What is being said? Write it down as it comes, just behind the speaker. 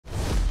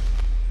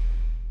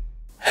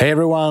Hey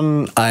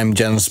everyone, I'm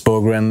Jens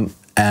Bogren,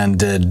 and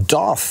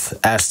Daath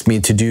asked me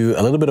to do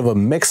a little bit of a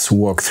mix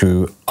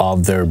walkthrough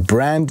of their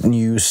brand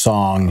new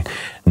song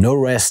No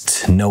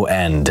Rest, No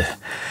End.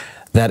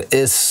 That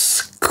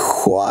is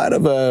quite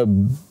of a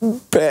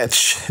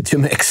bitch to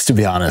mix, to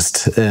be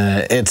honest.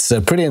 It's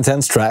a pretty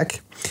intense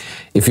track.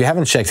 If you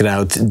haven't checked it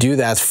out, do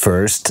that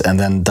first and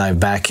then dive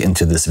back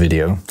into this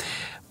video.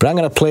 But I'm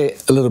gonna play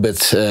a little bit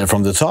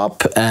from the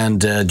top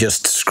and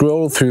just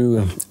scroll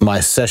through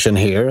my session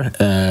here.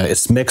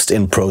 It's mixed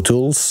in Pro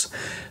Tools,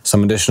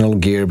 some additional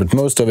gear, but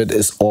most of it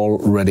is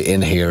already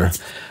in here.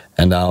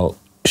 And I'll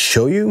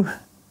show you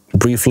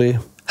briefly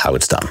how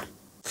it's done.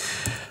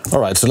 All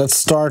right, so let's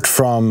start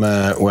from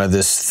where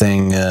this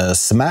thing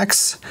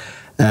smacks,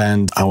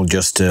 and I'll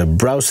just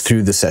browse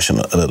through the session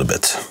a little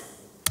bit.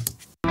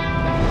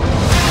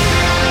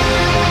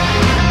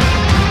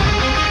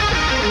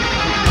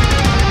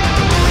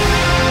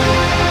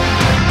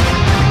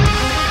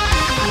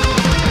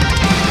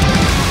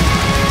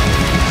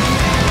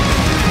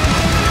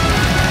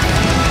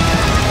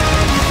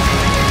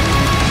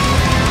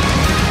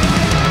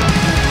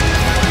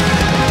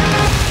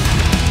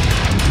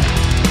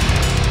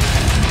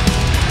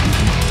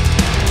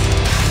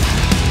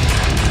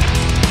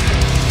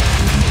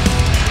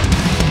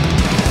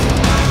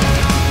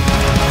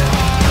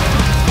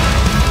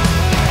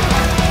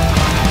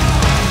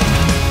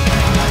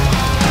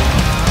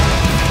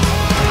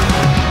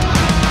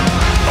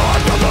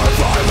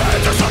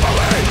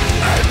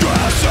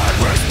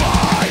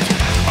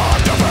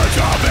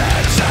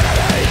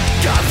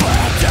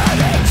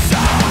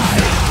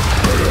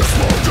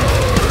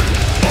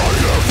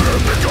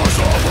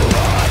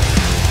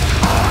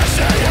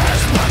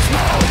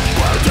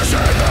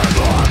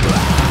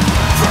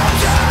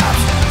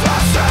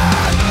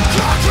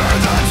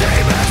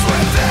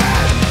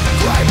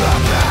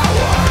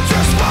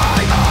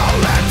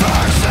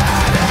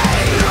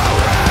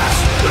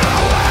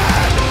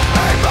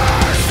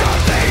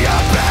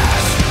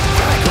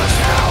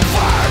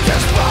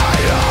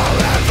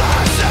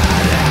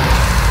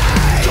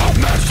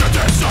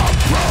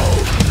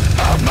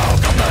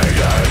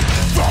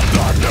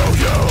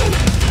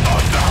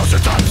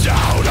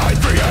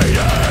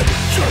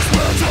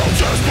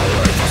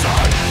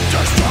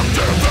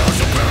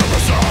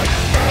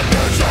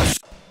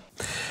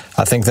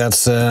 I think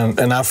that's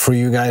enough for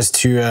you guys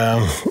to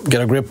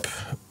get a grip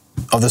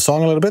of the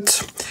song a little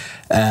bit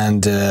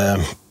and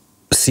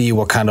see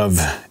what kind of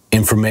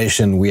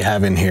information we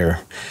have in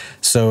here.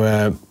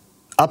 So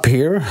up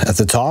here at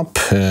the top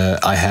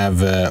I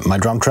have my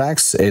drum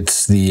tracks.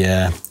 It's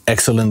the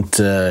excellent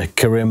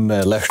Kerim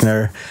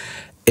Lechner,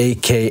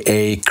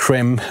 aka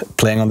Krimh,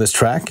 playing on this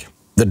track.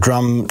 The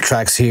drum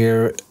tracks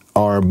here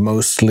are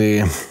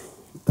mostly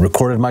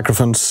recorded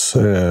microphones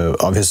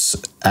of his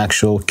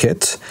actual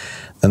kit.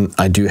 And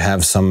I do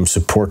have some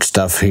support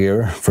stuff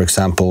here. For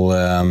example,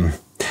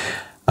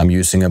 I'm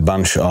using a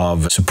bunch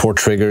of support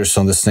triggers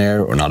on the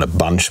snare, or not a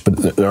bunch,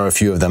 but there are a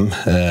few of them,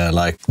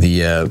 like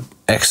the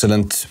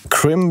excellent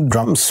Krimh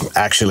drums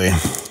actually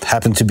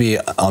happen to be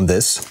on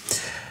this.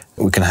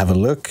 We can have a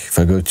look. If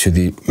I go to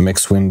the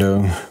mix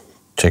window,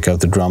 check out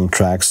the drum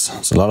tracks.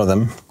 There's a lot of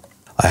them.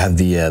 I have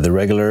the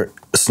regular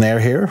snare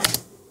here.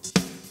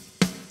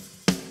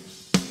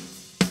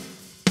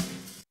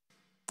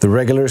 The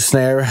regular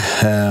snare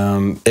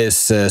is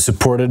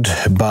supported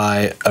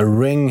by a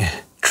ring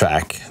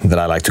track, that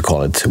I like to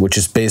call it, which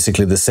is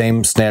basically the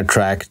same snare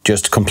track,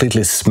 just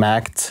completely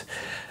smacked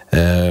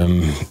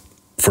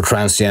for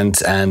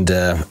transient and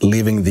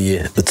leaving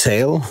the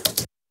tail.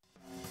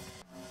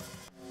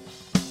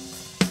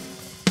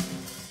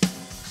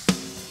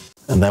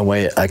 And that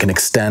way I can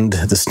extend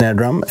the snare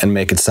drum and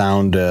make it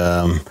sound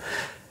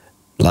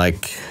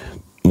like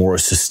more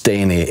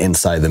sustainy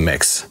inside the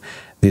mix.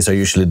 These are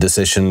usually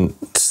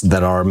decisions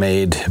that are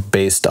made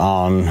based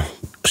on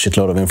a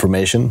shitload of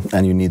information,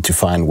 and you need to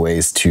find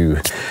ways to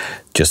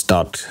just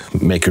not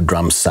make your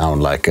drums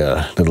sound like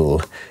a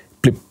little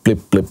blip,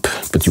 blip, blip,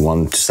 but you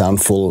want it to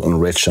sound full and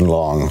rich and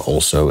long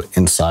also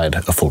inside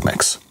a full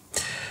mix.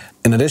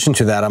 In addition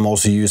to that, I'm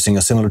also using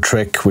a similar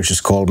trick, which is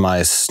called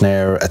my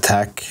snare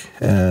attack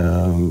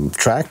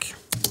track.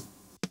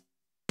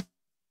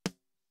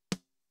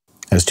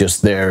 It's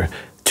just there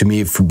to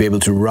me to be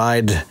able to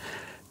ride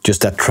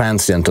just that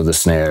transient of the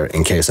snare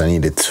in case I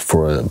need it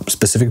for a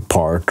specific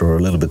part or a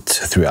little bit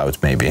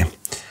throughout maybe.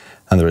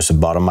 And there is a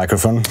bottom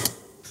microphone.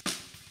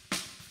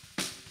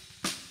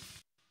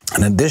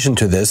 In addition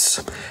to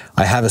this,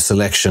 I have a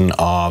selection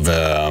of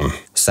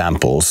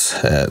samples.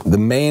 The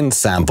main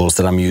samples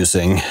that I'm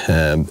using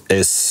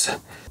is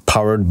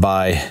powered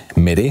by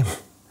MIDI.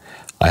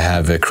 I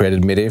have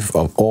created MIDI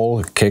of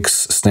all kicks,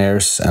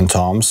 snares and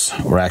toms,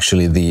 or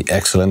actually the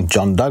excellent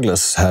John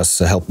Douglas has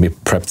helped me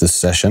prep this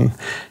session.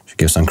 Should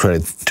give some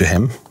credit to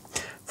him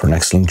for an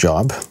excellent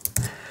job.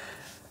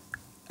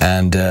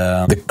 And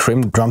the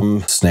Krimh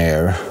drum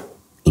snare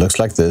looks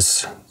like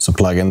this. It's a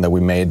plugin that we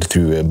made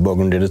through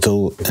Bogren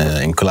Digital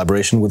in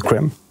collaboration with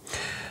Krimh.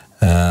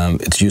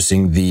 It's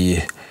using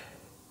the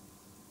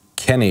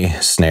Kenny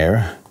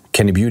snare,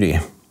 Kenny Beauty.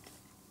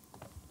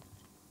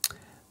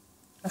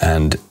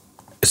 And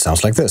it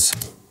sounds like this.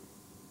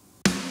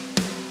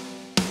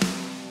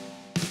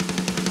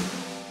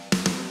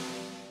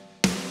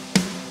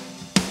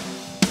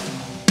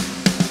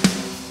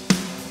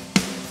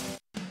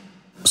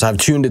 So I've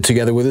tuned it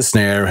together with the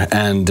snare,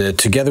 and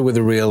together with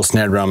the real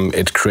snare drum,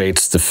 it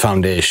creates the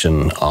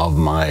foundation of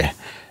my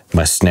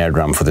snare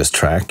drum for this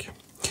track.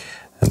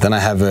 And then I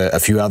have a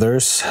few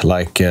others,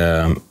 like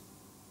a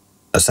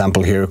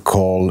sample here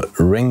called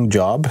Ring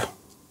Job.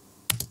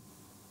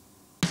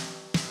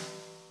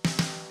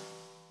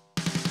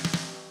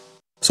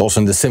 It's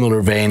also in the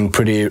similar vein,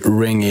 pretty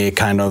ringy,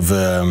 kind of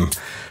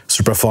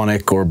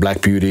supraphonic or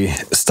Black Beauty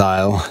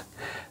style.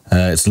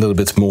 It's a little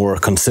bit more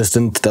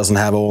consistent, doesn't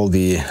have all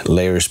the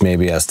layers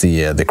maybe as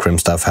the Krimh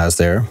stuff has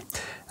there.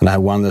 And I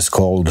have one that's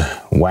called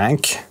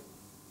Wank.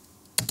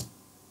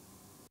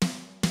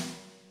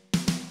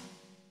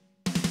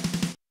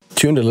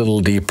 Tuned a little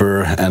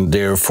deeper and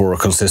there for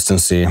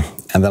consistency.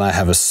 And then I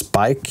have a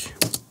Spike.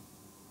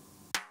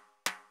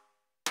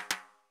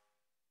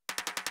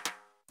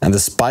 And the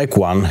Spike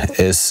one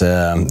is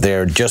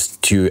there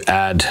just to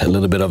add a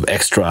little bit of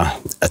extra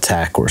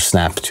attack or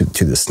snap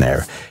to the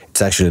snare.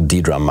 It's actually a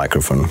D-drum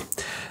microphone.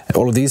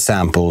 All of these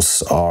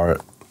samples are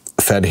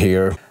fed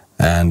here,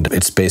 and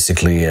it's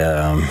basically,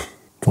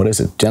 what is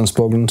it, Jens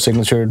Bogren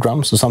signature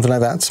drums or something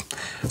like that.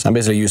 So I'm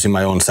basically using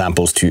my own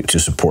samples to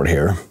support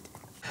here.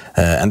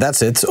 And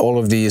that's it. All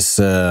of these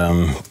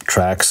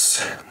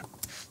tracks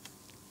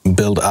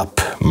build up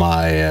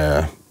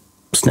my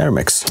snare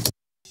mix.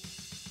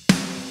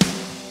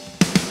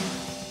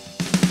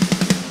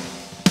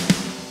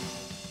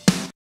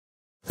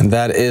 And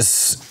that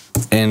is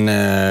in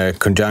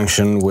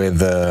conjunction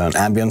with an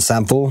ambient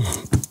sample,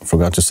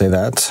 forgot to say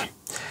that,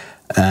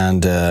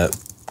 and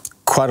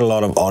quite a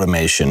lot of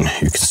automation.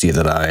 You can see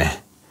that I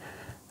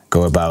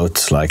go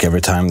about, like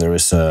every time there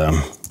is a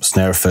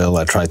snare fill,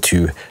 I try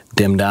to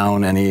dim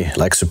down any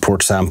like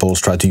support samples,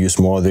 try to use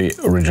more of the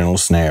original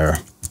snare.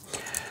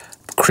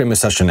 Krimh is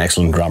such an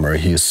excellent drummer.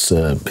 His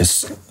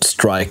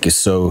strike is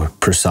so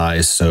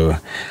precise, so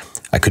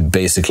I could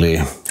basically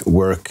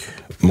work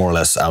more or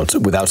less out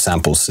without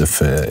samples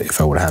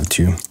if I would have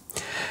to.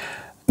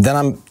 Then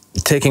I'm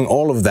taking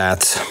all of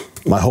that,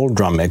 my whole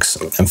drum mix,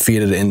 and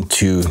feed it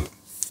into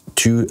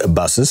two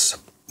buses.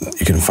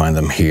 You can find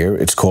them here.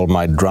 It's called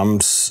my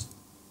drums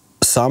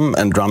sum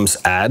and drums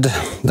add.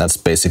 That's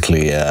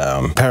basically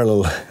a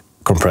parallel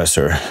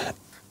compressor.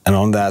 And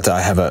on that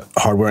I have a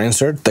hardware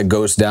insert that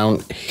goes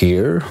down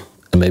here.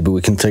 And maybe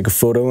we can take a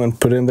photo and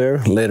put in there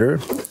later.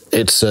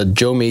 It's a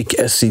Jomeek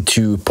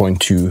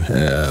SC2.2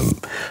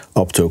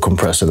 opto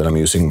compressor that I'm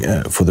using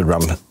for the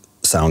drum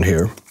sound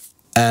here.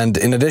 And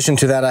in addition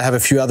to that, I have a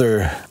few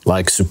other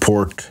like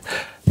support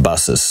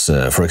buses.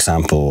 For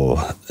example,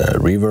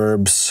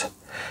 reverbs,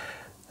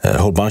 a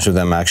whole bunch of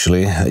them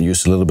actually. I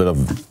use a little bit of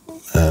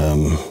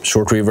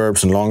short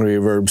reverbs and long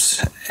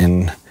reverbs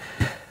in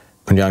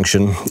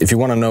conjunction. If you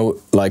want to know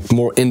like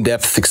more in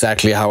depth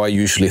exactly how I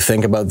usually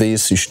think about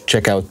these, you should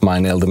check out my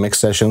Nail the Mix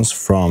sessions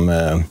from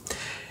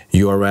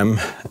URM.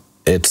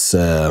 It's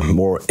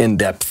more in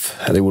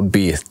depth. It would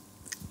be a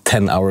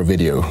 10-hour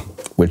video,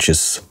 which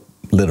is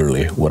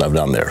literally what I've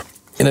done there.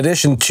 In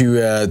addition to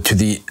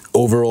the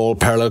overall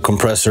parallel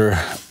compressor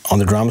on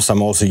the drums,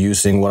 I'm also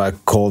using what I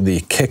call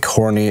the kick,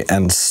 horny,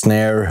 and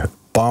snare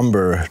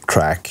bomber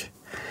track.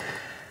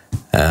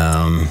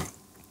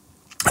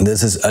 And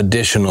this is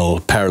additional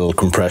parallel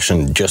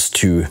compression just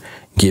to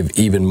give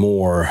even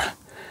more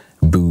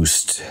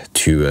boost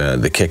to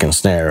the kick and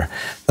snare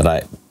that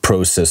I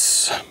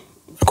process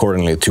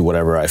accordingly to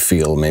whatever I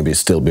feel maybe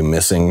still be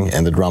missing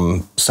in the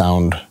drum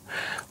sound.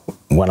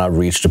 When I've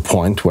reached a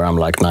point where I'm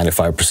like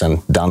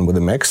 95% done with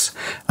the mix,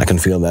 I can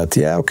feel that,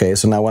 yeah, okay,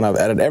 so now when I've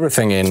added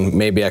everything in,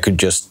 maybe I could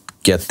just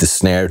get the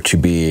snare to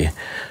be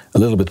a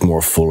little bit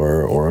more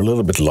fuller or a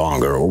little bit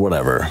longer or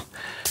whatever.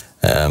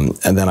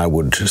 And then I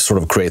would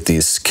sort of create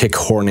these kick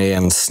horny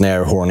and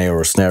snare horny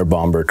or snare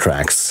bomber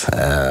tracks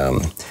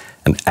and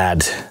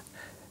add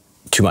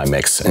to my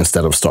mix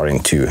instead of starting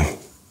to,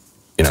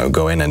 you know,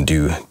 go in and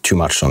do too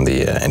much on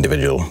the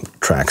individual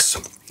tracks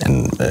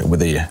and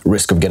with the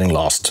risk of getting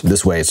lost.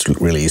 This way it's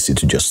really easy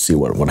to just see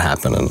what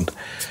happened and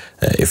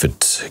if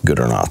it's good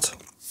or not.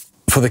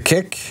 For the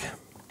kick,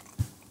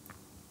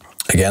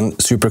 again,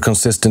 super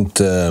consistent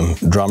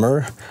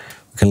drummer.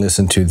 We can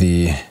listen to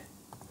the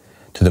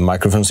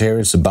microphones here.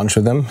 It's a bunch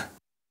of them.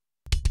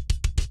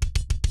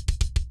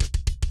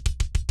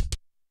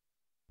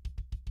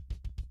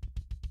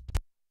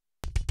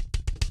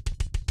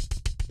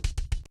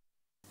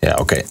 Yeah,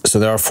 okay. So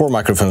there are 4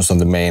 microphones on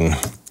the main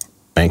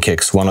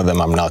kicks. One of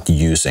them I'm not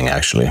using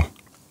actually.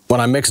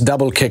 When I mix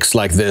double kicks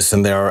like this,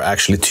 and there are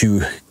actually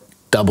two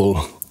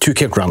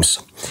kick drums,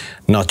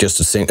 not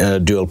just a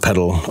dual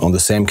pedal on the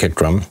same kick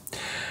drum,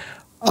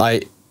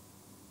 I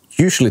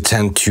usually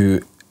tend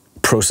to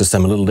process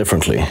them a little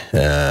differently.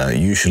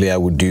 Usually I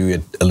would do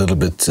it a little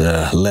bit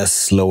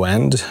less low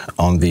end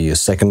on the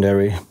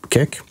secondary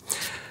kick.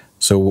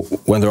 So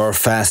when there are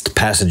fast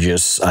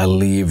passages, I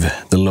leave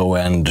the low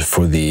end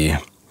for the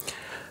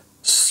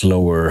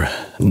slower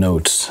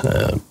notes,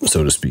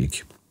 so to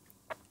speak.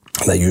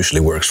 That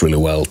usually works really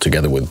well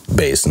together with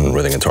bass and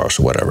rhythm guitars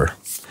or whatever.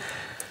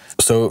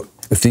 So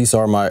if these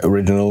are my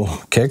original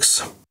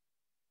kicks,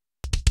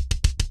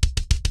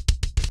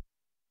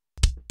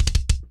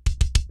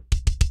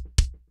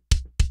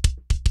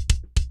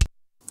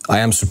 I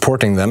am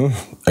supporting them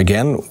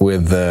again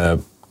with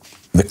the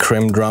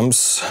Krimh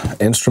drums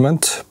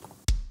instrument.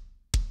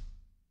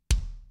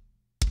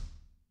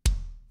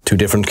 Two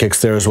different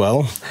kicks there as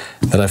well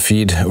that I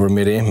feed over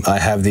MIDI. I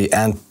have the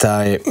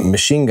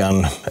anti-machine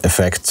gun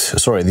effect,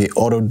 sorry, the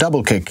auto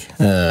double kick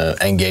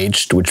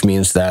engaged, which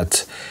means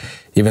that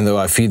even though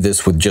I feed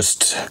this with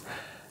just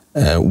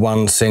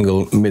one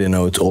single MIDI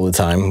note all the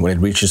time, when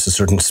it reaches a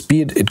certain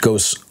speed, it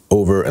goes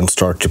over and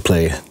starts to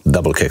play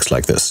double kicks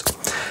like this.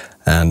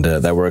 And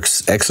that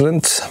works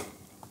excellent.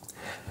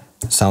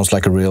 Sounds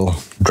like a real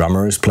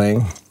drummer is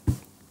playing.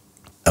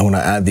 I want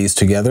to add these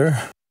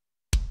together.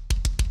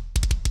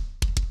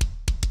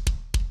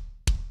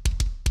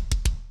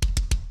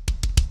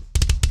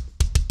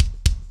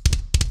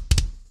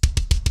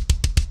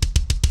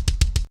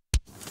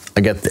 I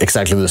get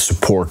exactly the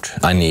support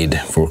I need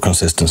for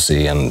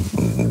consistency and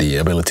the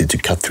ability to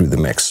cut through the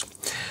mix.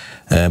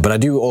 But I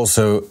do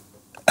also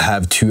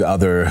have two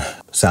other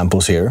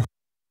samples here.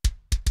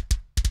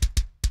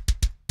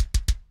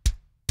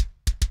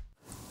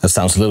 That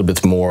sounds a little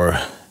bit more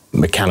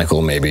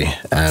mechanical maybe,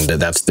 and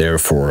that's there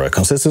for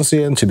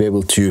consistency and to be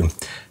able to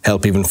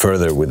help even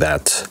further with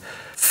that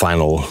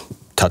final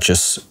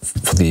touches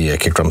for the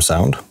kick drum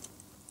sound.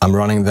 I'm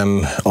running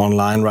them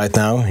online right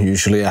now.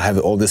 Usually I have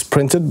all this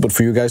printed, but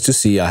for you guys to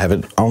see, I have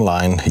it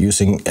online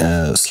using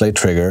a slate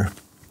trigger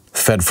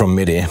fed from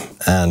MIDI,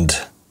 and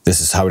this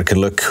is how it can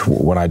look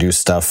when I do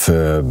stuff.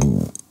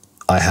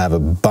 I have a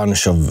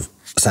bunch of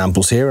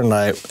samples here, and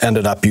I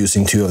ended up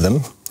using two of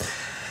them.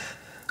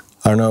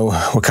 I don't know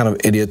what kind of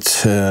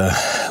idiot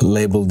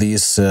labeled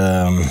these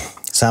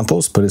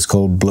samples, but it's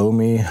called Blow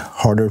Me,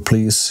 Harder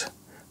Please,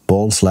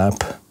 Ball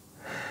Slap.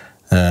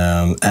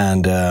 I'm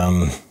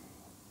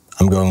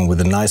going with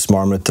a nice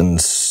marmot and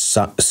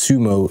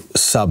sumo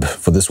sub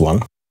for this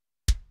one.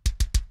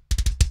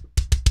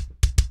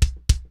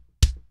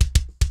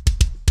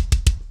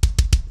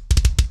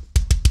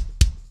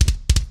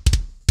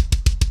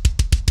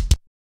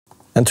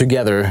 And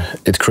together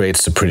it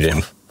creates a pretty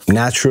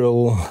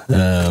natural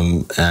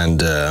and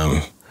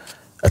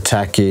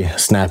attacky,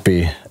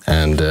 snappy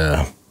and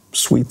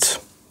sweet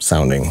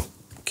sounding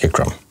kick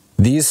drum.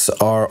 These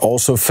are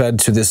also fed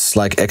to this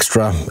like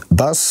extra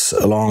bus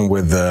along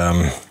with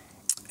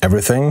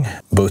everything,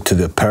 both to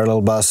the parallel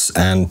bus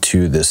and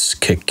to this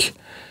kick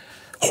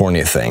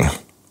horny thing.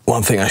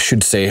 One thing I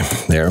should say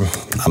there,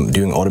 I'm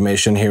doing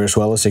automation here as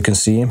well, as you can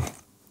see,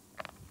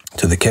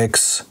 to the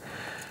kicks,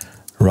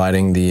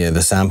 riding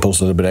the samples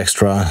a little bit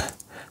extra.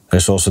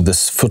 There's also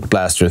this foot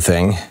blaster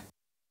thing.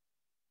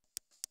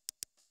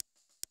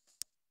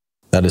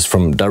 That is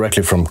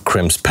directly from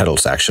Krimh's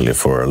pedals actually,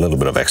 for a little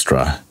bit of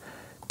extra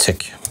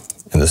tick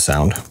in the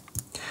sound.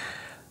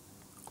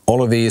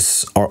 All of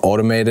these are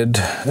automated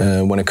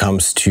when it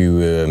comes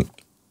to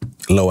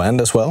low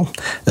end as well.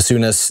 As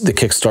soon as the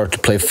kicks start to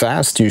play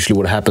fast, usually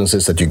what happens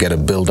is that you get a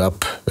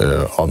build-up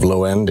of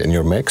low end in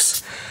your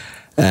mix.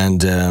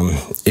 And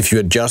if you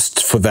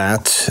adjust for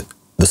that,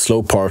 the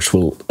slow parts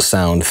will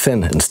sound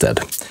thin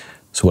instead.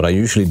 So what I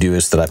usually do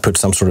is that I put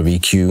some sort of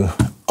EQ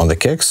on the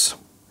kicks.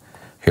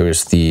 Here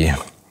is the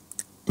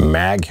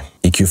MAG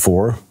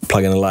EQ4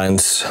 Plugin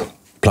Alliance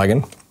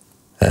plugin.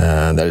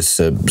 There's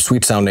a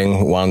sweet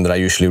sounding one that I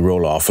usually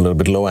roll off a little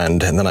bit low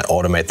end, and then I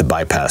automate the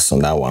bypass on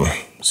that one.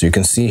 So you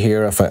can see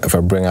here, if I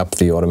bring up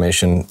the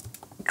automation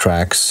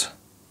tracks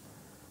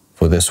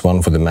for this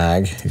one, for the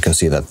MAG, you can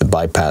see that the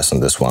bypass on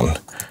this one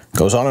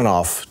goes on and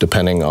off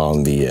depending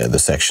on the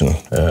section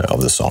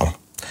of the song.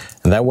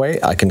 And that way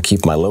I can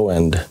keep my low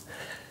end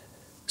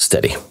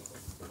steady.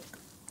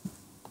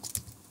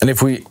 And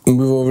if we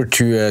move over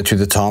to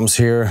the toms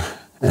here,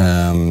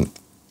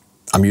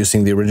 I'm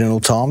using the original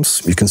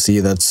toms. You can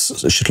see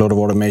that's a shitload of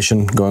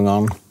automation going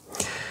on.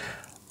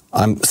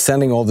 I'm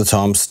sending all the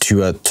toms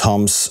to a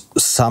toms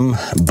sum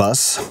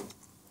bus.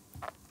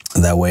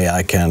 That way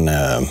I can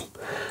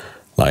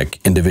like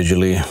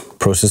individually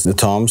process the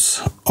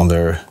toms on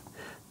their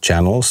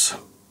channels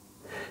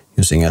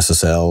using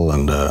SSL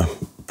and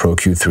Pro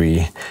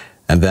Q3,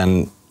 and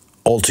then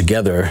all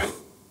together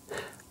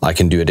I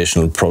can do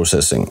additional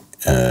processing.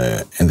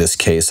 In this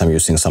case I'm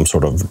using some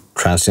sort of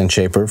transient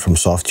shaper from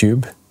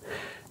Softtube.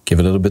 Give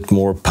a little bit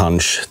more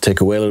punch, take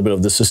away a little bit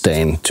of the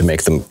sustain to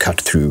make them cut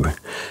through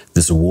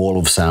this wall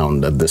of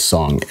sound that this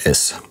song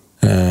is.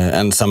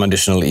 And some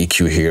additional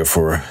EQ here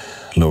for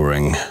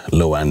lowering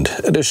low end.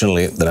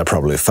 Additionally, that I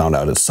probably found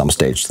out at some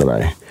stage that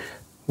I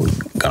was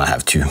gonna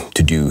have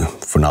to do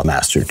for not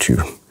master to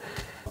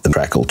the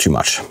crackle too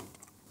much.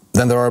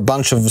 Then there are a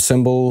bunch of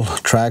cymbal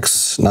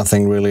tracks,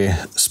 nothing really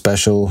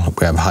special.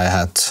 We have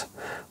hi-hat,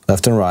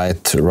 left and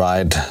right,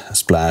 ride,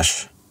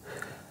 splash,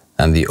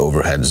 and the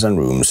overheads and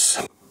rooms.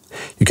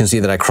 You can see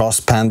that I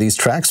cross-pan these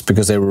tracks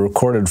because they were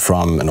recorded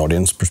from an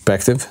audience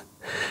perspective.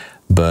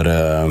 but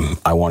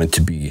I want it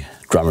to be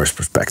drummer's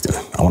perspective.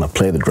 I want to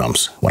play the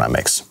drums when I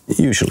mix,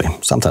 usually.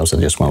 Sometimes I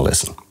just want to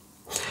listen.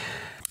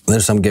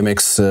 There's some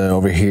gimmicks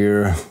over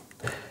here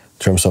in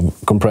terms of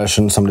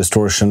compression, some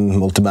distortion,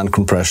 multiband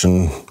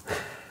compression,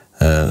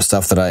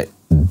 stuff that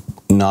I'm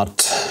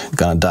not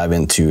gonna dive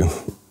into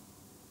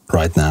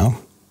right now.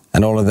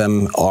 And all of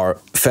them are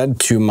fed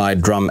to my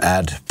drum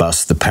add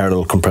bus, the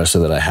parallel compressor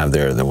that I have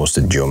there. That was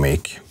the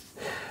Geomic.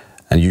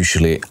 And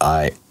usually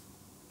I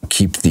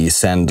keep the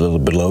send a little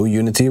below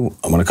unity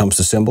when it comes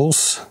to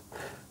cymbals.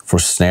 For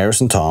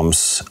snares and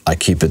toms, I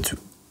keep it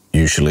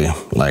usually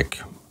like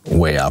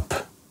way up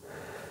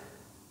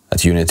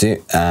at unity.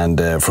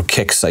 And for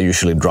kicks, I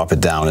usually drop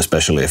it down,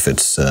 especially if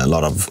it's a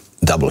lot of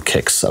double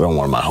kicks. I don't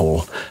want my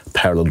whole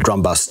parallel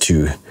drum bus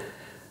to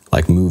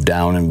like move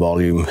down in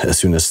volume as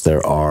soon as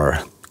there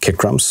are kick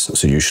drums,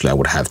 so usually I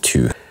would have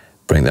to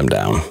bring them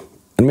down.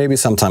 And maybe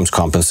sometimes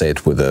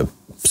compensate with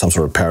some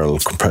sort of parallel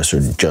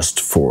compressor just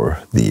for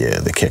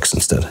the kicks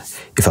instead,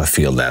 if I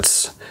feel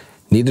that's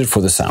needed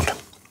for the sound.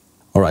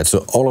 All right,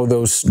 so all of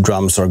those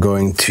drums are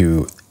going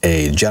to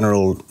a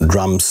general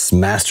drums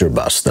master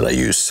bus that I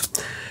use.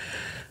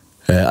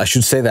 I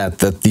should say that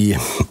the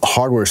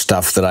hardware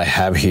stuff that I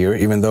have here,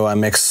 even though I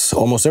mix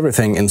almost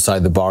everything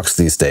inside the box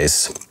these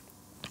days,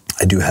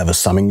 I do have a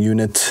summing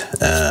unit.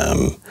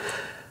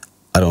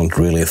 I don't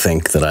really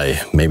think that I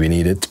maybe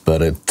need it,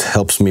 but it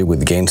helps me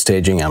with gain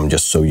staging. I'm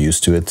just so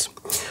used to it.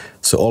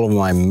 So all of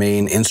my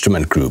main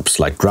instrument groups,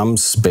 like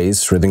drums,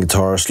 bass, rhythm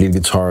guitars, lead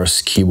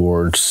guitars,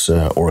 keyboards,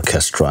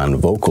 orchestra, and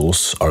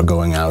vocals, are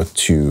going out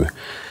to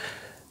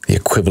the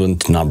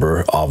equivalent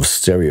number of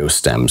stereo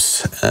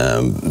stems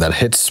that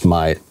hits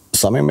my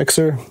summing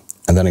mixer,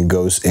 and then it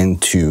goes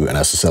into an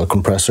SSL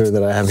compressor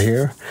that I have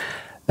here,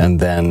 and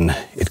then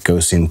it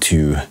goes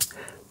into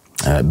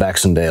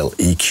Baxendale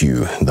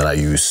EQ that I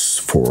use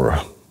for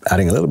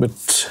adding a little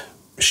bit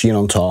sheen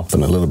on top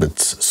and a little bit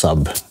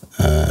sub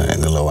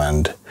in the low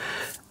end. And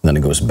then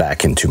it goes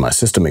back into my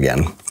system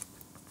again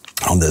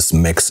on this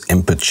mix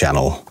input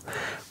channel,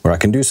 where I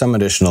can do some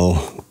additional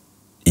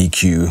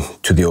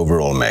EQ to the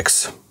overall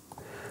mix,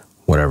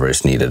 whatever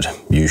is needed,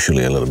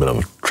 usually a little bit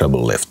of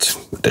treble lift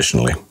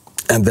additionally.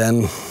 And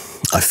then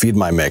I feed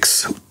my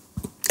mix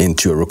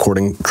into a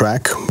recording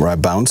track where I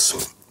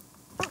bounce.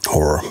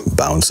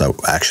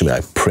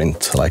 I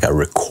print, like I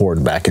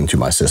record back into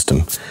my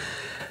system.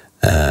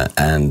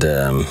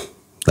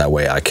 That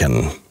way I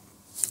can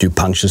do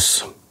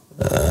punches.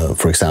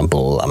 For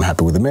example, I'm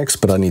happy with the mix,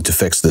 but I need to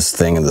fix this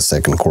thing in the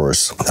second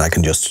chorus. I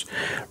can just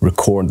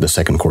record the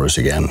second chorus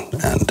again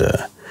and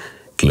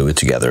glue it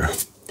together.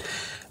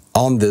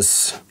 On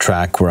this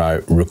track where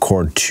I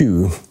record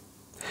two,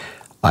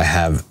 I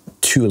have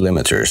two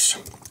limiters,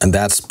 and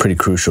that's pretty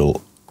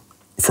crucial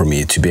for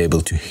me to be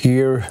able to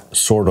hear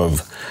sort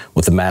of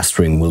what the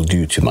mastering will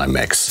do to my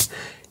mix.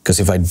 Because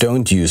if I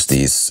don't use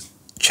these,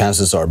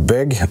 chances are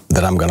big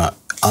that I'm gonna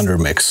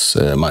undermix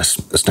my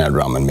snare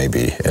drum and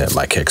maybe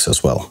my kicks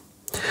as well.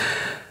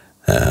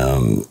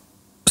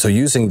 So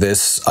using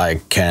this,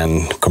 I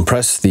can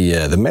compress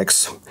the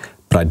mix,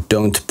 but I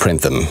don't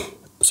print them.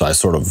 So I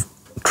sort of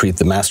treat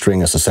the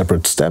mastering as a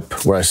separate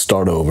step where I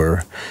start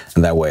over,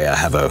 and that way I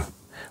have a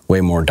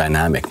way more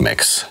dynamic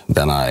mix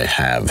than I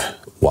have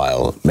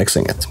while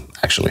mixing it,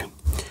 actually,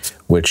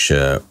 which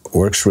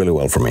works really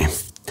well for me.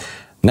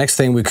 Next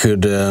thing we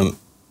could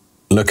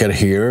look at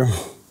here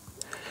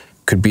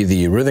could be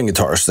the rhythm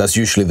guitars. That's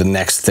usually the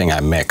next thing I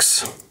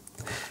mix.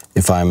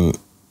 If I'm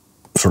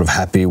sort of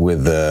happy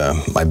with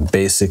my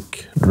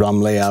basic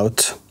drum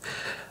layout,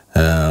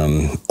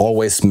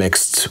 always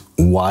mixed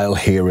while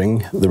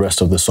hearing the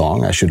rest of the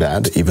song, I should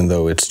add, even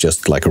though it's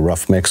just like a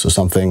rough mix or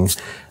something.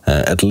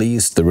 At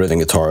least the rhythm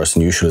guitars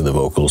and usually the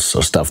vocals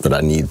are stuff that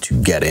I need to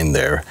get in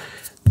there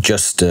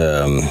just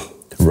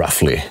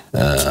roughly.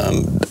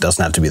 It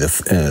doesn't have to be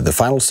the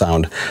final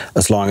sound,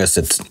 as long as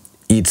it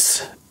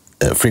eats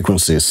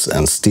frequencies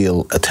and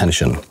steal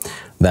attention.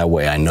 That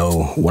way I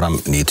know what I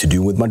need to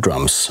do with my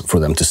drums for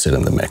them to sit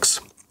in the mix.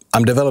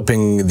 I'm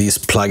developing these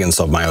plugins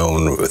of my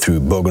own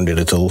through Bogren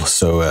Digital,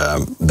 so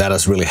that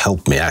has really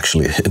helped me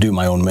actually do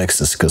my own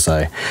mixes, because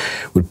I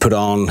would put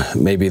on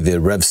maybe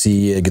the Rev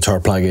C guitar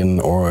plugin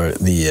or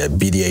the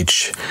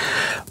BDH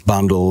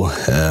bundle,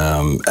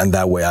 and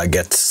that way I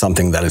get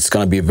something that is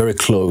going to be very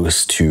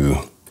close to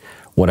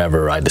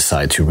whatever I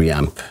decide to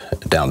reamp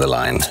down the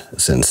line,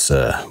 since,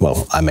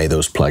 well, I made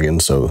those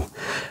plugins, so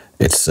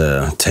it's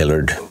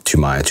tailored to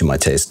my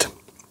taste.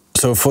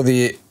 So for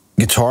the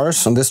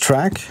guitars on this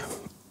track,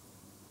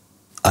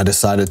 I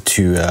decided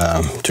to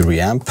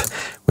reamp.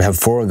 We have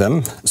 4 of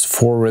them. It's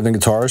 4 rhythm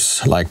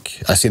guitars.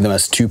 Like, I see them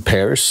as 2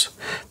 pairs,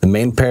 the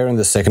main pair and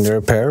the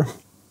secondary pair.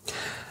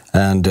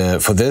 And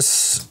for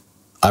this,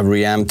 I've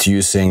reamped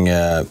using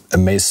a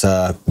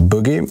Mesa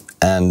Boogie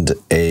and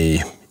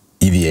a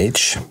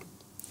EVH.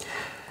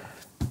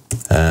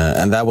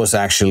 And that was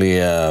actually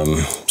a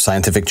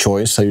scientific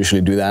choice. I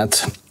usually do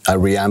that. I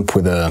reamp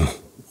with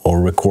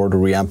or record a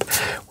reamp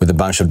with a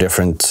bunch of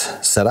different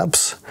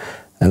setups.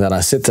 And then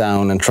I sit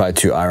down and try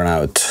to iron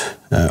out,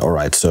 all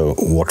right, so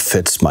what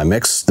fits my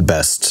mix the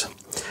best?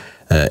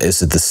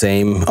 Is it the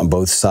same on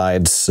both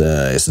sides?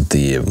 Is it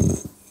the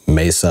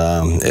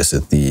Mesa? Is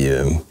it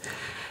the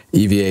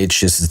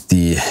EVH? Is it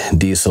the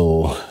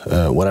diesel?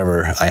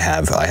 Whatever I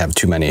have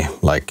too many,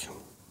 like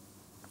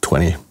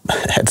 20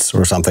 heads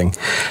or something.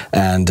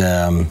 And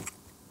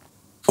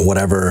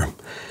whatever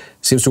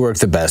seems to work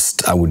the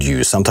best, I would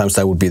use. Sometimes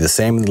that would be the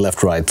same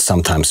left-right,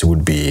 sometimes it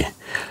would be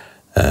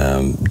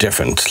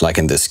different, like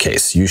in this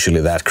case.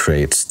 Usually that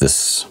creates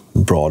this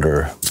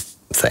broader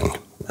thing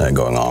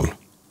going on.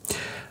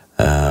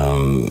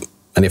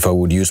 And if I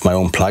would use my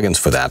own plugins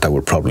for that, I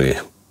would probably,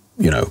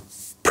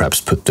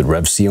 perhaps put the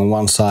Rev C on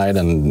one side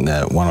and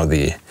one of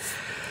the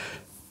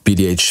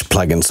BDH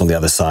plugins on the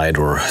other side,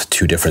 or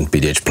two different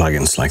BDH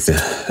plugins like the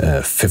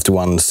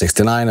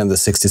 5169 and the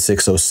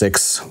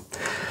 6606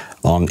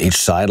 on each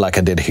side, like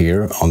I did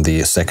here on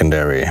the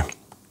secondary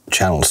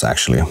channels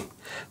actually.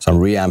 So I'm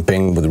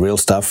reamping with real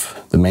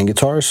stuff, the main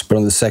guitars, but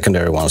on the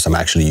secondary ones I'm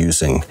actually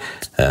using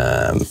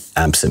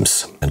amp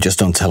sims. And just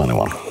don't tell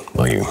anyone,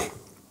 will you?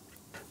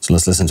 So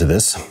let's listen to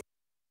this.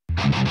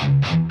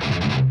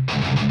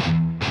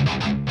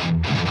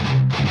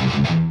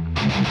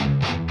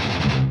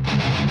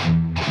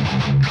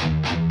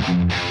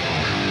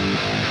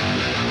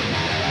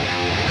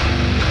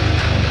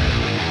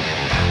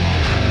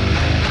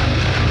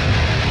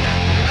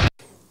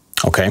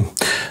 Okay,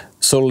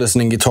 solo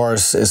listening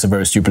guitars is a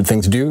very stupid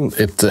thing to do.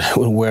 It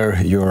will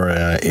wear your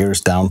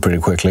ears down pretty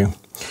quickly.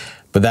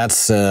 But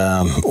that's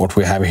what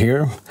we have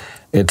here.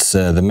 It's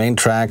the main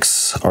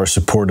tracks are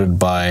supported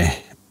by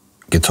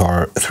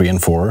guitar 3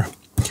 and 4.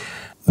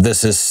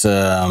 This is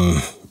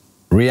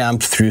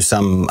reamped through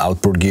some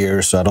outboard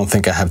gear, so I don't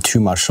think I have too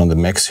much on the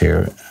mix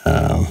here.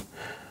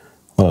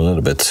 Well, a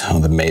little bit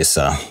on the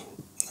Mesa,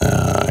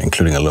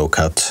 including a low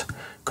cut,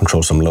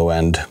 control some low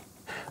end.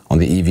 On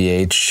the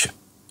EVH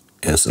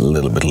is a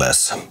little bit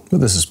less,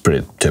 but this is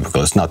pretty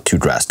typical. It's not too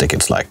drastic.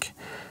 It's like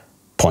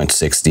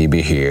 0.6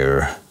 dB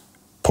here,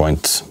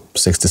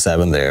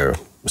 0.67 there,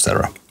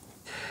 etc.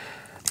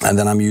 And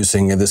then I'm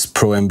using this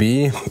Pro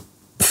MB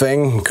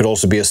thing. It could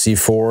also be a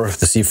C4.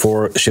 The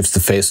C4 shifts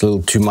the phase a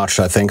little too much,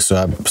 I think, so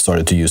I've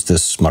started to use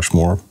this much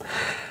more.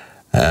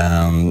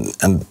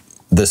 And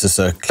this is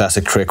a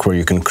classic trick where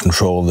you can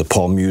control the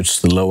palm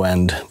mutes, the low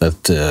end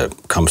that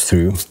comes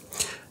through.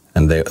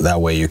 And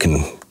that way you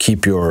can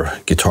keep your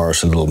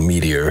guitars a little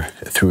meatier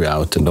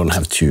throughout and don't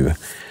have to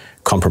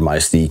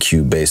compromise the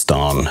EQ based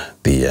on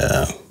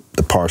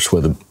the parts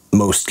where the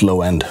most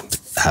low end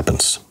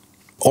happens.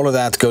 All of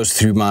that goes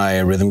through my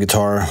rhythm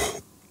guitar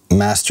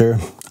master.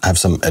 I have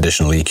some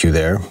additional EQ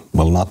there.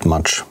 Well, not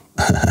much.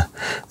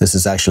 This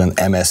is actually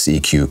an MS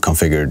EQ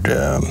configured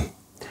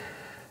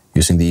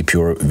using the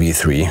ePure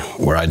V3,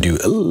 where I do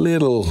a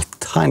little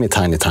tiny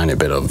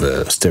bit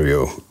of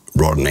stereo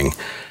broadening,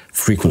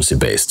 frequency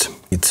based.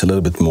 It's a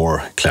little bit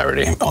more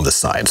clarity on the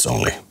sides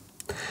only.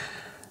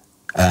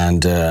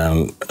 And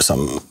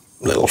some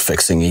little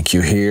fixing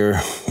EQ here.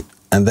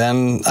 And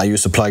then I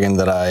use a plugin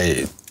that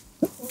I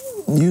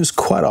use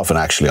quite often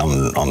actually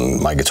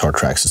on my guitar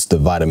tracks. It's the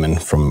Vitamin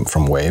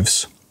from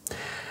Waves.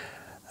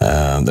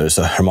 There's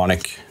a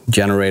harmonic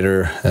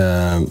generator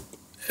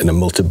in a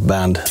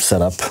multi-band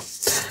setup.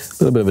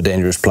 A little bit of a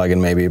dangerous plugin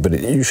maybe, but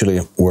it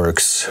usually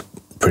works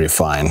pretty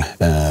fine.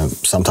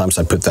 Sometimes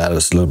I put that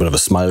as a little bit of a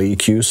smiley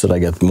EQ so that I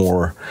get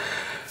more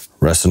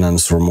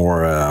resonance or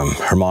more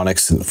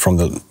harmonics from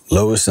the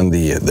lows and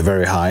the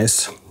very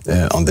highs.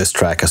 On this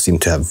track I seem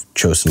to have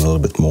chosen a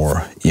little bit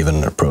more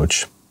even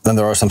approach. Then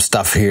there are some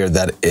stuff here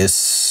that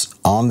is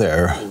on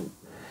there.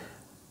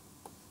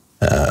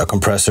 A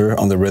compressor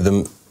on the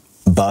rhythm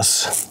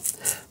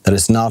bus that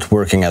is not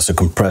working as a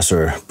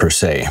compressor per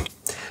se.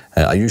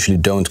 I usually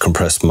don't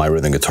compress my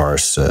rhythm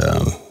guitars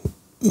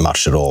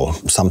much at all.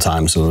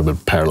 Sometimes a little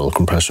bit parallel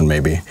compression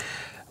maybe.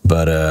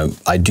 But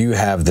I do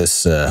have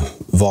this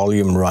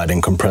volume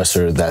riding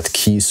compressor that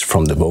keys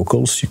from the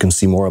vocals. You can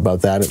see more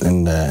about that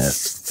in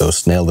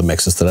those Nail the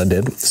Mixes that I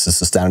did. This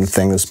is a standard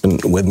thing that's been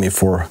with me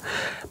for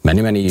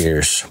many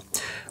years,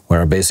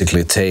 where I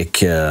basically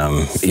take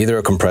either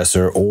a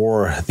compressor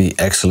or the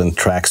excellent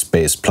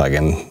Trackspace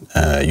plugin,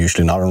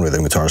 usually not on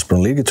rhythm guitars, but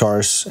on lead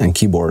guitars and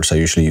keyboards I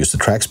usually use the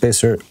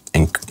Trackspacer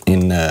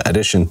in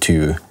addition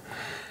to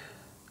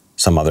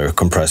some other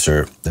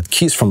compressor that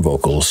keys from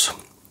vocals.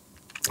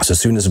 So as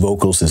soon as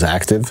vocals is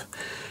active,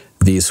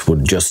 these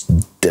would just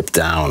dip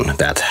down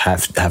that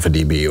half a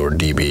dB or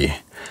dB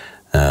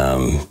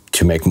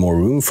to make more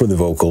room for the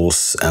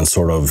vocals and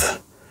sort of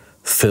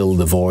fill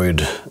the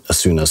void as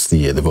soon as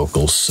the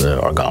vocals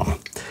are gone.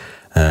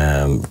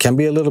 Can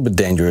be a little bit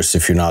dangerous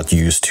if you're not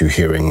used to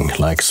hearing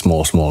like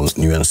small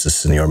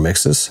nuances in your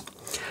mixes,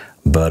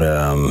 but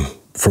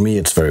for me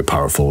it's very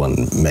powerful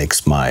and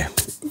makes my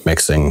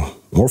mixing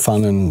more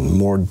fun and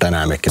more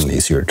dynamic and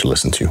easier to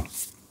listen to.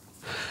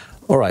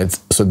 Alright,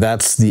 so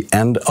that's the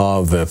end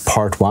of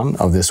part 1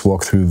 of this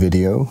walkthrough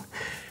video.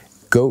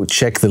 Go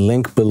check the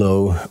link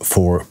below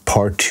for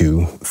part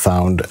 2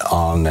 found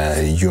on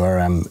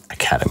URM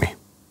Academy.